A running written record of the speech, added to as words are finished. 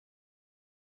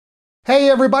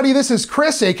Hey everybody, this is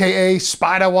Chris, aka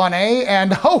Spida1a,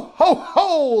 and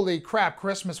holy crap,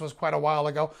 Christmas was quite a while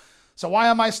ago. So why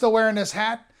am I still wearing this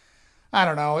hat? I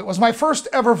don't know. It was my first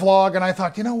ever vlog, and I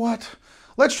thought, you know what?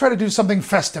 Let's try to do something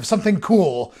festive, something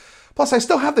cool. Plus, I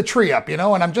still have the tree up, and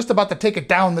I'm just about to take it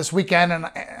down this weekend, and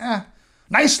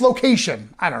nice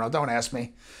location. I don't know, don't ask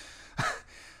me.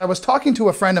 I was talking to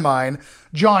a friend of mine,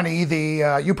 Johnny,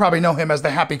 you probably know him as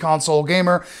the Happy Console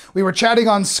Gamer. We were chatting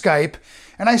on Skype,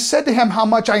 and I said to him how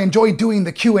much I enjoy doing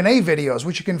the Q&A videos,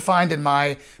 which you can find in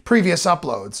my previous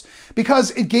uploads,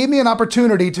 because it gave me an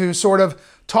opportunity to sort of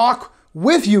talk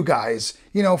with you guys,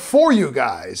 for you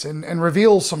guys, and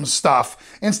reveal some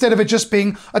stuff, instead of it just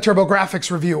being a TurboGrafx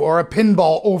review or a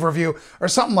pinball overview or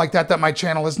something like that my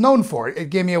channel is known for. It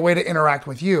gave me a way to interact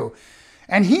with you.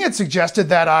 And he had suggested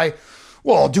that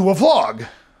I'll do a vlog.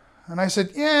 And I said,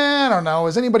 yeah, I don't know.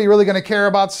 Is anybody really going to care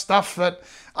about stuff that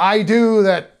I do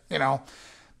that,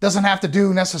 doesn't have to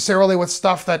do necessarily with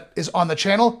stuff that is on the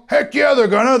channel? Heck yeah, they're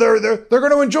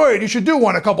gonna enjoy it. You should do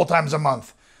one a couple times a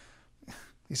month.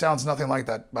 He sounds nothing like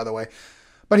that, by the way.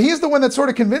 But he's the one that sort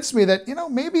of convinced me that,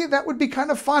 maybe that would be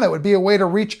kind of fun. It would be a way to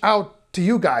reach out to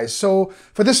you guys. So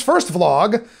for this first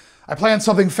vlog, I planned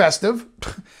something festive.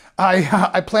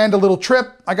 I planned a little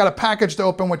trip. I got a package to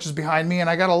open, which is behind me,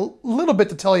 and I got a little bit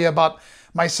to tell you about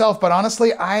myself. But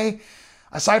honestly,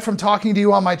 aside from talking to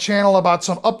you on my channel about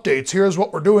some updates, here's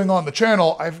what we're doing on the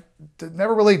channel, I've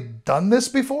never really done this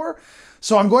before.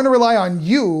 So I'm going to rely on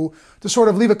you to sort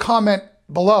of leave a comment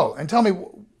below and tell me,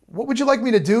 what would you like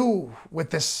me to do with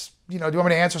this? Do you want me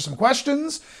to answer some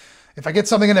questions? If I get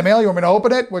something in the mail, you want me to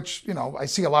open it? Which, I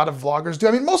see a lot of vloggers do.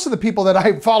 I mean, most of the people that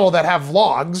I follow that have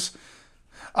vlogs,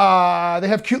 they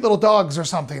have cute little dogs or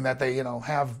something that they,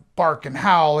 have bark and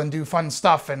howl and do fun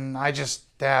stuff, and I just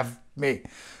have me.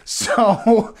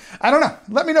 So, I don't know.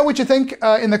 Let me know what you think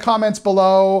in the comments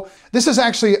below. This is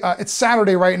actually, it's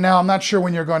Saturday right now. I'm not sure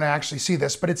when you're going to actually see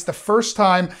this, but it's the first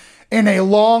time in a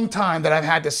long time that I've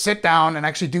had to sit down and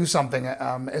actually do something.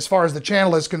 As far as the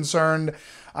channel is concerned,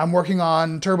 I'm working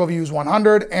on TurboViews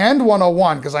 100 and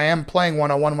 101, because I am playing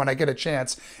 101 when I get a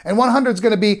chance. And 100 is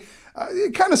going to be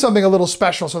kind of something a little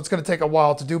special, so it's going to take a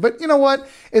while to do. But you know what?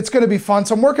 It's going to be fun.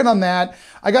 So I'm working on that.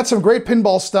 I got some great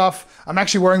pinball stuff. I'm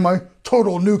actually wearing my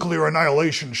Total Nuclear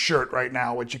Annihilation shirt right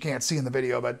now, which you can't see in the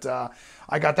video, but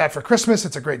I got that for Christmas.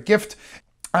 It's a great gift.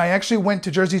 I actually went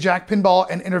to Jersey Jack Pinball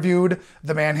and interviewed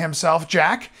the man himself,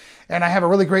 Jack, and I have a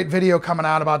really great video coming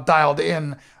out about Dialed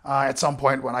In at some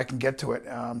point when I can get to it.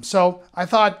 So I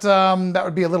thought that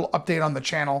would be a little update on the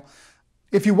channel.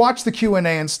 If you watch the Q&A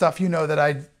and stuff, you know that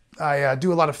I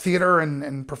do a lot of theater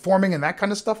and performing and that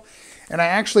kind of stuff. And I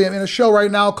actually am in a show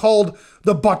right now called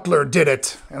The Butler Did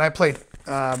It. And I played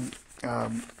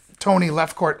Tony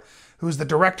Leftcourt, who's the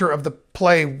director of the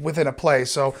play within a play.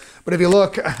 So, but if you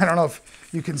look, I don't know if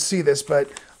you can see this, but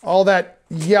all that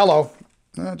yellow,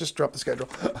 just drop the schedule.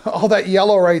 All that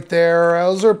yellow right there,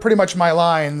 those are pretty much my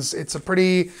lines. It's a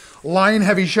pretty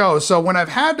line-heavy show. So when I've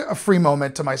had a free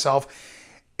moment to myself,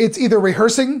 it's either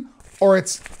rehearsing or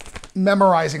it's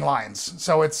memorizing lines.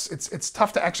 So it's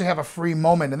tough to actually have a free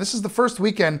moment. And this is the first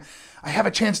weekend I have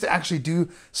a chance to actually do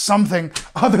something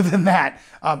other than that.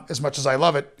 As much as I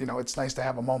love it, it's nice to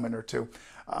have a moment or two.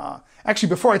 Actually,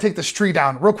 before I take this tree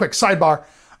down, real quick sidebar,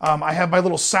 I have my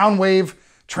little Soundwave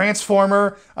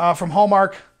transformer from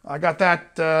Hallmark. I got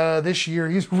that this year.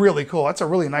 He's really cool. That's a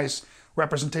really nice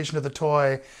representation of the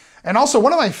toy. And also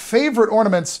one of my favorite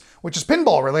ornaments, which is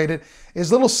pinball related,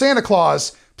 is little Santa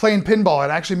Claus playing pinball.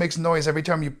 It actually makes noise every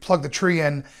time you plug the tree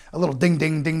in, a little ding,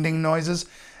 ding, ding, ding noises.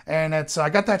 And I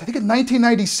got that, I think in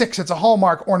 1996. It's a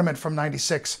Hallmark ornament from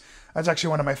 96. That's actually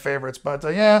one of my favorites. But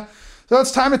yeah, so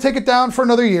it's time to take it down for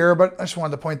another year, but I just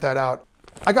wanted to point that out.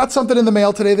 I got something in the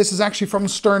mail today. This is actually from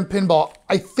Stern Pinball.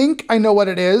 I think I know what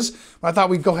it is, but I thought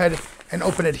we'd go ahead and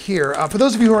open it here. For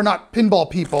those of you who are not pinball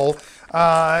people,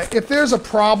 if there's a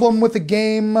problem with the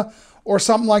game or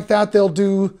something like that, they'll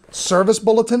do service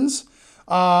bulletins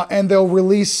and they'll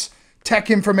release tech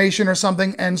information or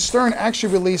something. And Stern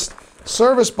actually released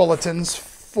service bulletins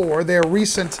for their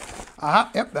recent,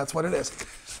 yep, that's what it is.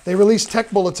 They released tech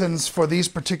bulletins for these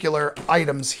particular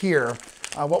items here.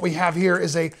 What we have here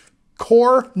is a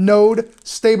core node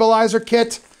stabilizer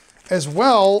kit, as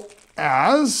well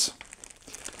as,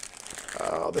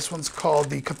 this one's called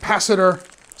the capacitor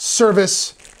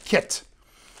service kit.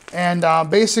 And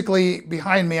basically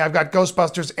behind me, I've got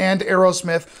Ghostbusters and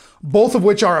Aerosmith, both of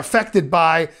which are affected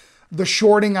by the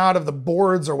shorting out of the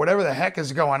boards or whatever the heck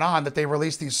is going on that they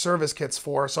released these service kits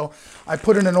for. So I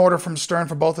put in an order from Stern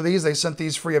for both of these. They sent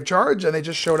these free of charge and they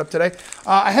just showed up today.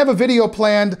 I have a video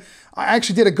planned. I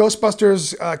actually did a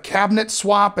Ghostbusters cabinet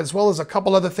swap as well as a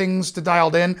couple other things to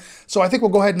dialed in. So I think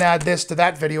we'll go ahead and add this to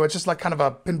that video. It's just like kind of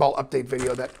a pinball update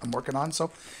video that I'm working on.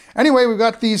 So anyway, we've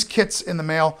got these kits in the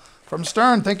mail from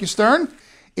Stern. Thank you, Stern.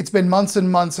 It's been months and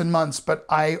months and months, but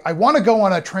I want to go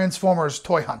on a Transformers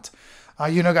toy hunt.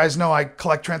 You guys know I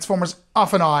collect Transformers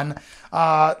off and on.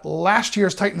 Last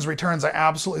year's Titans Returns I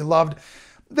absolutely loved.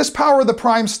 This Power of the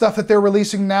Prime stuff that they're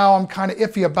releasing now I'm kind of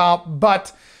iffy about,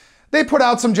 but they put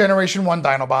out some Generation 1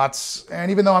 Dinobots,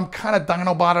 and even though I'm kind of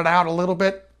Dinobotted out a little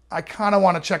bit, I kind of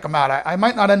want to check them out. I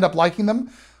might not end up liking them.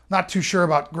 Not too sure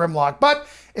about Grimlock, but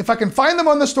if I can find them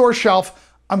on the store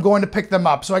shelf, I'm going to pick them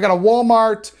up. So I got a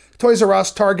Walmart, Toys R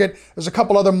Us, Target. There's a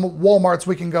couple other Walmarts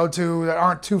we can go to that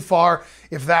aren't too far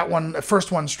if that one, the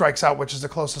first one strikes out, which is the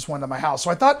closest one to my house. So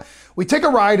I thought we'd take a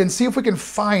ride and see if we can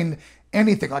find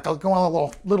anything. Like I'll go on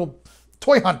a little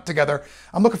toy hunt together.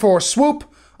 I'm looking for Swoop,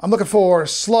 I'm looking for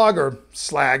Slug or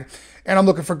Slag, and I'm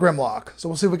looking for Grimlock. So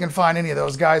we'll see if we can find any of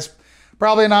those guys.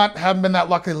 Probably not, haven't been that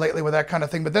lucky lately with that kind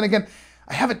of thing. But then again,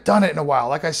 I haven't done it in a while.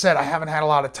 Like I said, I haven't had a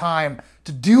lot of time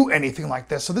to do anything like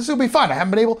this. So this will be fun. I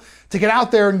haven't been able to get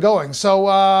out there and going.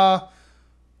 So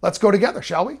let's go together,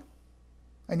 shall we?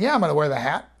 And yeah, I'm going to wear the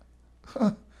hat.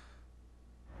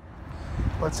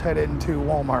 Let's head into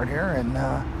Walmart here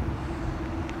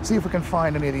and see if we can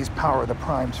find any of these Power of the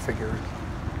Primes figures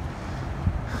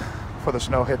before the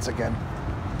snow hits again.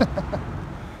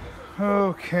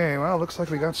 Okay, well, looks like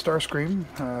we got Starscream,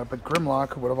 but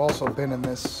Grimlock would have also been in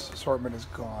this assortment is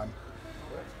gone.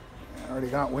 I already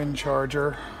got Wind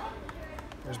Charger.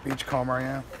 There's Beachcomber,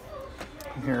 yeah.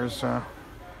 And here's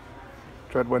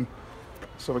Dreadwind.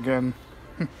 So again,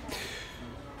 yeah,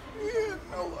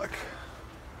 no luck.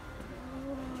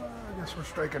 I guess we're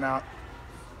striking out.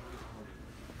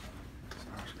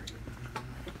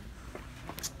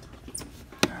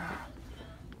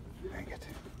 Dang it.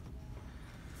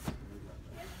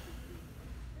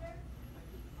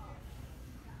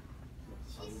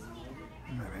 I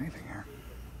don't have anything here.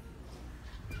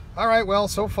 All right, well,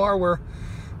 so far we're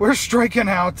striking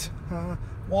out.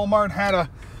 Walmart had a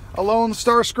lone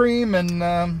Starscream,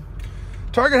 and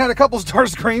Target had a couple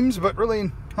Starscreams, but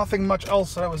really nothing much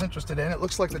else that I was interested in. It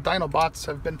looks like the Dinobots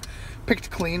have been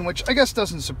picked clean, which I guess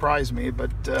doesn't surprise me,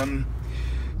 but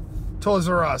Toys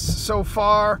R Us. So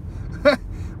far,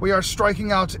 we are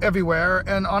striking out everywhere,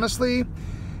 and honestly,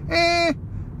 the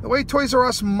way Toys R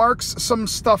Us marks some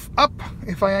stuff up,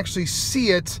 if I actually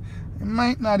see it, I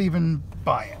might not even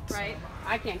buy it. Right?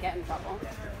 I can't get in trouble.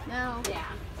 No. Yeah.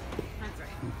 That's right.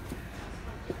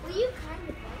 Well, you kind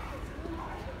of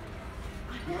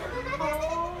like this.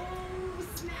 Oh,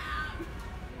 snap.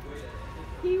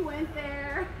 He went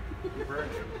there. He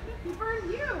burned you. He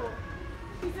burned you.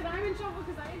 He said, I'm in trouble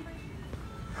because I didn't bring.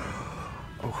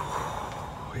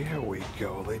 Oh, here we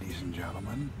go, ladies and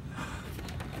gentlemen.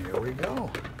 Here we go.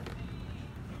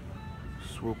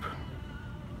 Swoop.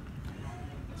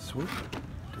 Swoop.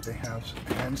 Do they have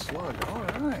and Slug? All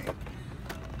right.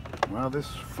 Well, this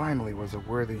finally was a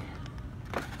worthy.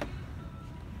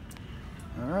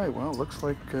 All right. Well, looks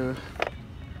like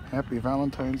Happy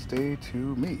Valentine's Day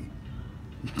to me,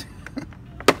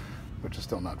 which is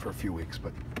still not for a few weeks,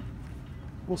 but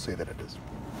we'll say that it is.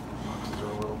 Boxes are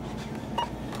a little.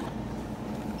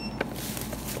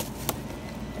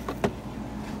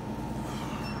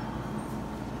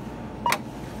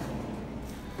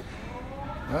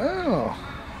 Oh,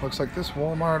 looks like this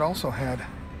Walmart also has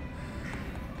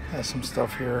some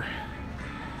stuff here.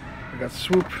 We got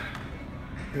Swoop,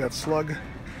 we got Slug.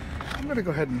 I'm gonna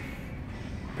go ahead and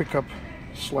pick up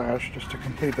Slash just to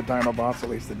complete the Dinobots, at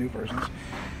least the new versions.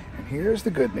 And here's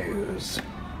the good news.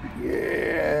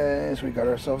 Yes, we got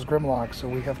ourselves Grimlock, so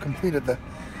we have completed the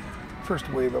first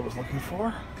wave I was looking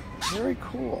for. Very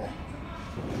cool.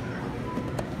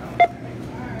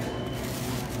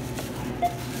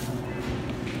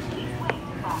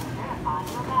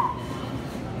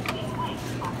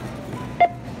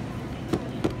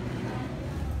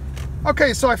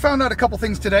 Okay, so I found out a couple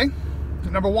things today.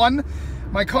 Number one,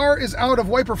 my car is out of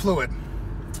wiper fluid.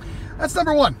 That's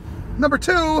number one. Number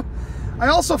two, I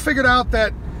also figured out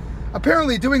that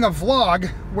apparently doing a vlog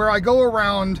where I go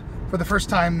around for the first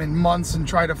time in months and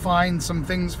try to find some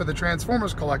things for the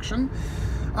Transformers collection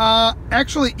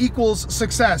actually equals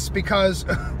success, because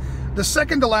the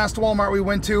second to last Walmart we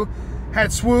went to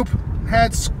had Swoop,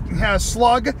 had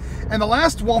Slug, and the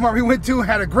last Walmart we went to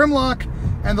had a Grimlock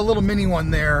and the little mini one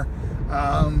there.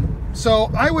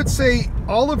 So I would say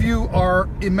all of you are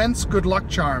immense good luck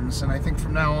charms, and I think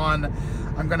from now on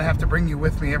I'm going to have to bring you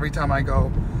with me every time I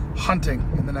go hunting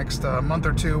in the next month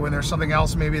or two when there's something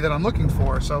else maybe that I'm looking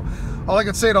for. So all I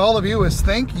can say to all of you is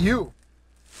thank you.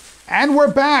 And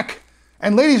we're back.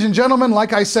 And ladies and gentlemen,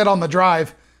 like I said on the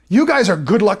drive, you guys are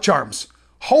good luck charms.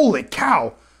 Holy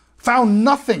cow. Found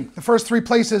nothing the first 3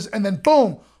 places, and then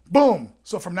boom, boom.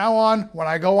 So from now on, when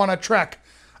I go on a trek,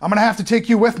 I'm going to have to take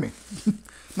you with me.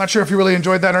 Not sure if you really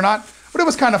enjoyed that or not, but it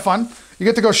was kind of fun. You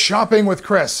get to go shopping with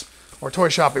Chris, or toy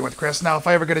shopping with Chris. Now, if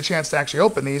I ever get a chance to actually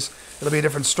open these, it'll be a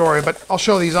different story, but I'll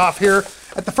show these off here.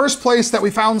 At the first place that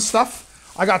we found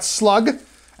stuff, I got Slug,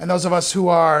 and those of us who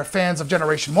are fans of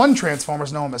Generation 1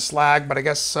 Transformers know him as Slag, but I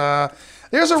guess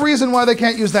there's a reason why they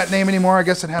can't use that name anymore. I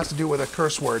guess it has to do with a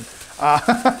curse word.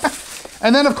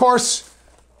 And then, of course,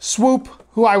 Swoop,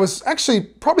 who I was actually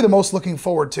probably the most looking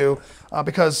forward to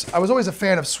because I was always a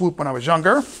fan of Swoop when I was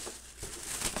younger.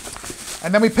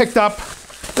 And then we picked up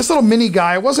this little mini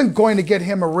guy. I wasn't going to get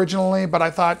him originally, but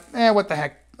I thought, what the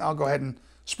heck, I'll go ahead and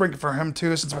sprinkle for him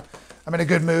too since I'm in a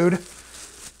good mood.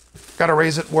 Got a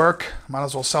raise at work. Might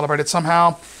as well celebrate it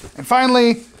somehow. And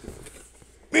finally,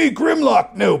 me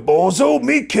Grimlock, no bozo,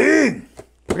 me king.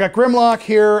 We got Grimlock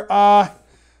here.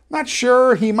 Not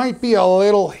sure, he might be a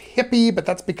little hippie, but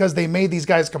that's because they made these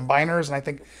guys combiners, and I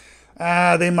think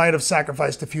they might have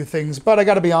sacrificed a few things, but I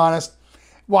gotta be honest,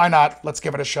 why not? Let's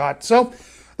give it a shot. So,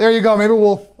 there you go. Maybe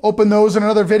we'll open those in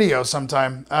another video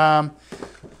sometime.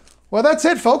 Well, that's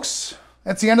it, folks.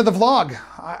 That's the end of the vlog.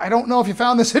 I don't know if you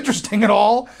found this interesting at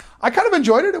all. I kind of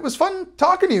enjoyed it. It was fun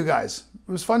talking to you guys.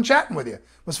 It was fun chatting with you.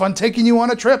 It was fun taking you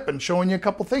on a trip and showing you a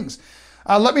couple things.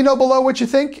 Let me know below what you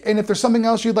think and if there's something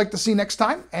else you'd like to see next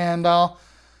time, and I'll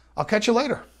catch you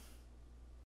later.